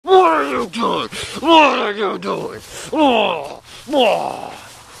you doing? What are you doing? Oh, oh.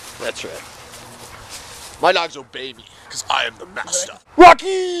 That's right. My dogs obey me, because I am the master.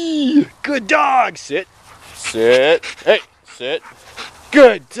 Rocky! Good dog! Sit. Sit. Hey, sit.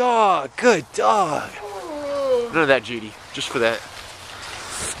 Good dog, good dog. None of that, JD. Just for that.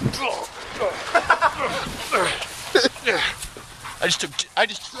 I just took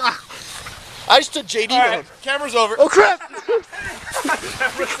JD down. Right, camera's over. Oh crap!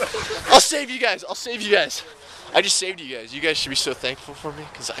 I'll save you guys. I'll save you guys. I just saved you guys. You guys should be so thankful for me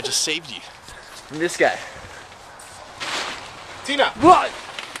because I just saved you. From this guy. Tina. What?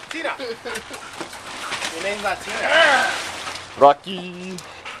 Tina. Your name's not Tina. Rocky.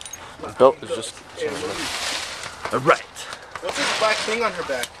 My belt is just. Alright. What's this black thing on her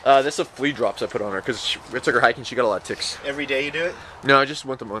back? This is flea drops I put on her because I took her hiking. She got a lot of ticks. Every day you do it? No, just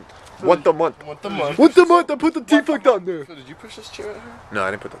once a month. Once a month. Once a month. Once a month. I put the T-fuck down there. So did you push this chair at her? No,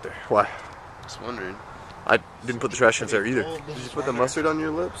 I didn't put that there. Why? Just wondering. I didn't put the trash cans there either. Did you put the mustard on your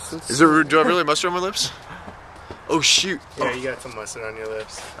lips? Is there? Do I really have mustard on my lips? Oh shoot! Yeah, you got some mustard on your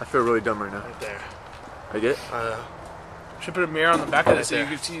lips. I feel really dumb right now. Right there. I get it? Should put a mirror on the back of that so you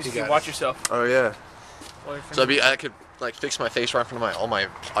can see, you can watch yourself. Oh yeah. So I could like fix my face right in front of all my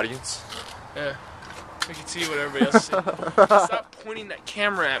audience. Yeah. We can see what everybody else sees. Stop pointing that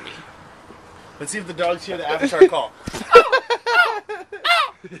camera at me. Let's see if the dogs hear the Avatar call.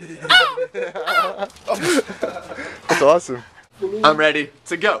 That's awesome. I'm ready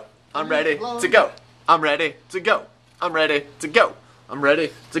to go. I'm ready to go. I'm ready to go. I'm ready to go. I'm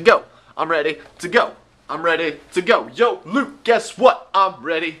ready to go. I'm ready to go. I'm ready to go. Yo, Luke, guess what? I'm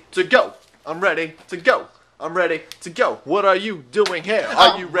ready to go. I'm ready to go. I'm ready to go. What are you doing here?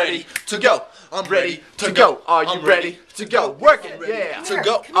 Are you ready to go? I'm ready to go. Are you ready to go? Work it, yeah. To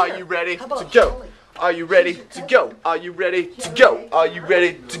go. Are you ready to go? Are you ready to go? Are you ready to go? Are you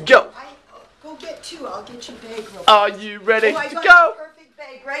ready to go? Go get two. I'll get you a bag real quick. Are you ready I to got go? the perfect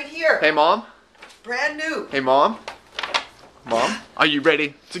bag right here. Hey, Mom. Brand new. Hey, Mom. Mom, are you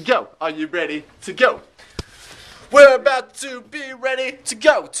ready to go? Are you ready to go? We're about to be ready to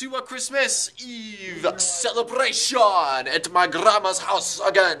go to a Christmas Eve celebration at my grandma's house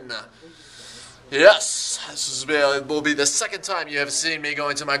again. Yes, will be the second time you have seen me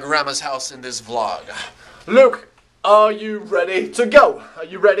going to my grandma's house in this vlog. Luke, are you ready to go? Are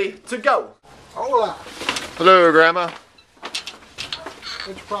you ready to go? Hola. Hello, Grandma.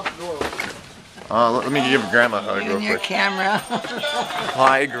 What'd you prop the door open? Let me give Grandma a hug real In your quick. camera.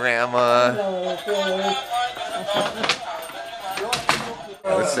 Hi, Grandma.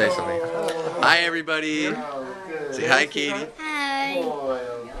 Let's say something. Hi, everybody. Say hi, Katie. Hi.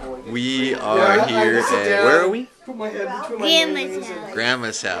 We are here at, where are we? Grandma's house.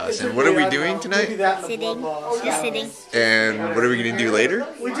 Grandma's house. And what are we doing tonight? Sitting. Just sitting. And what are we going to do later?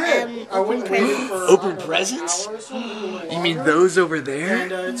 Open presents. Open presents? You mean those over there?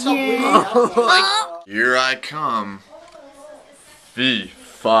 Oh. Here I come. Fee,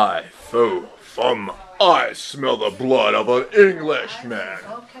 fi, fo, fum. I smell the blood of an Englishman.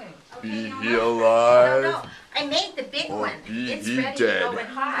 Be he alive. I made the big Or one. be It's he ready dead. to go and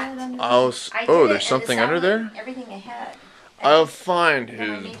hot. Oh, there's something under there? Everything ahead. I'll find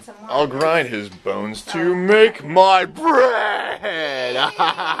I'll grind his bones to make my bread.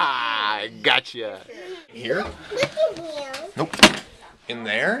 Gotcha. Here? Nope. In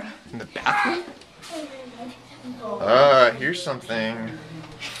there? In the bathroom? Here's something.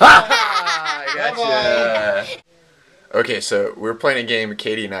 Gotcha. Okay, so we're playing a game,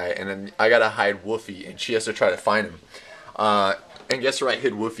 Katie and then I gotta hide Woofy, and she has to try to find him. And guess where I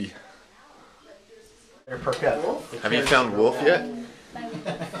hid Woofy? Have you found Wolf yet? You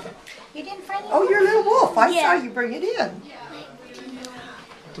didn't find it? Oh, your little wolf. I saw you bring it in.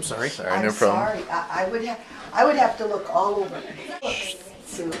 I'm sorry. Sorry, I'm no problem. sorry. I would have to look all over.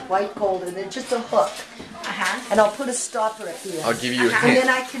 So white gold and then just a hook. And I'll put a stopper at the end. I'll give you a And hint. then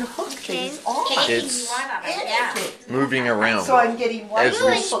I can hook things on. It's Yeah. moving around So I'm getting one as we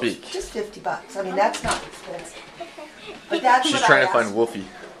hooks, speak. just $50. I mean, that's not expensive. But that's She's what trying I to find asked. Wolfie.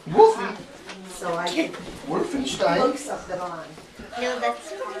 Wolfie. So I can Wolfenstein. hook something on. No,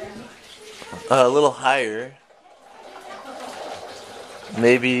 that's A little higher.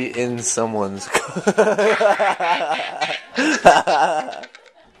 Maybe in someone's.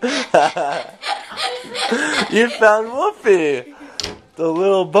 You found Woofy! The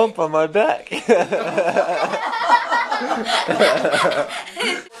little bump on my back.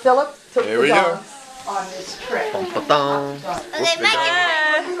 Philip took Here the we go. dogs on this trip. okay. My turn.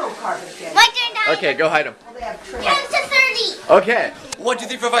 My turn, Daddy. Okay, go hide him. Well, they have trips. Count to 30. Okay. 1, 2,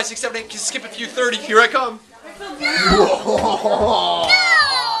 3, 4, 5, 6, 7, 8. Skip a few 30. Here I come. No.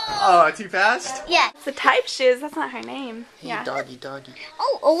 Oh, too fast? Yeah. The type shoes. That's not her name. Yeah. Doggy, doggy.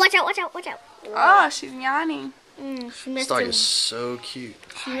 Oh, watch out, watch out, watch out. Oh, she's yawning. She This must dog have, is so cute.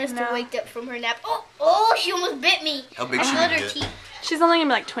 she must No. have waked up from her nap. Oh, she almost bit me. How big I should held you her get? teeth. She's only gonna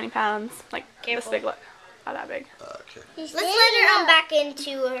be like 20 pounds. Like Careful. this big. Look. Not that big. Okay. Let's let her back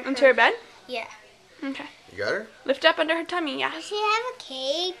into her. Into her bed? Yeah. Okay. You got her? Lift up under her tummy. Yeah. Does she have a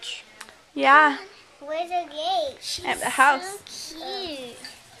cage? Yeah. Where's her cage? At the house. Cute.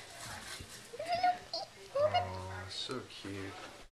 Oh, so cute.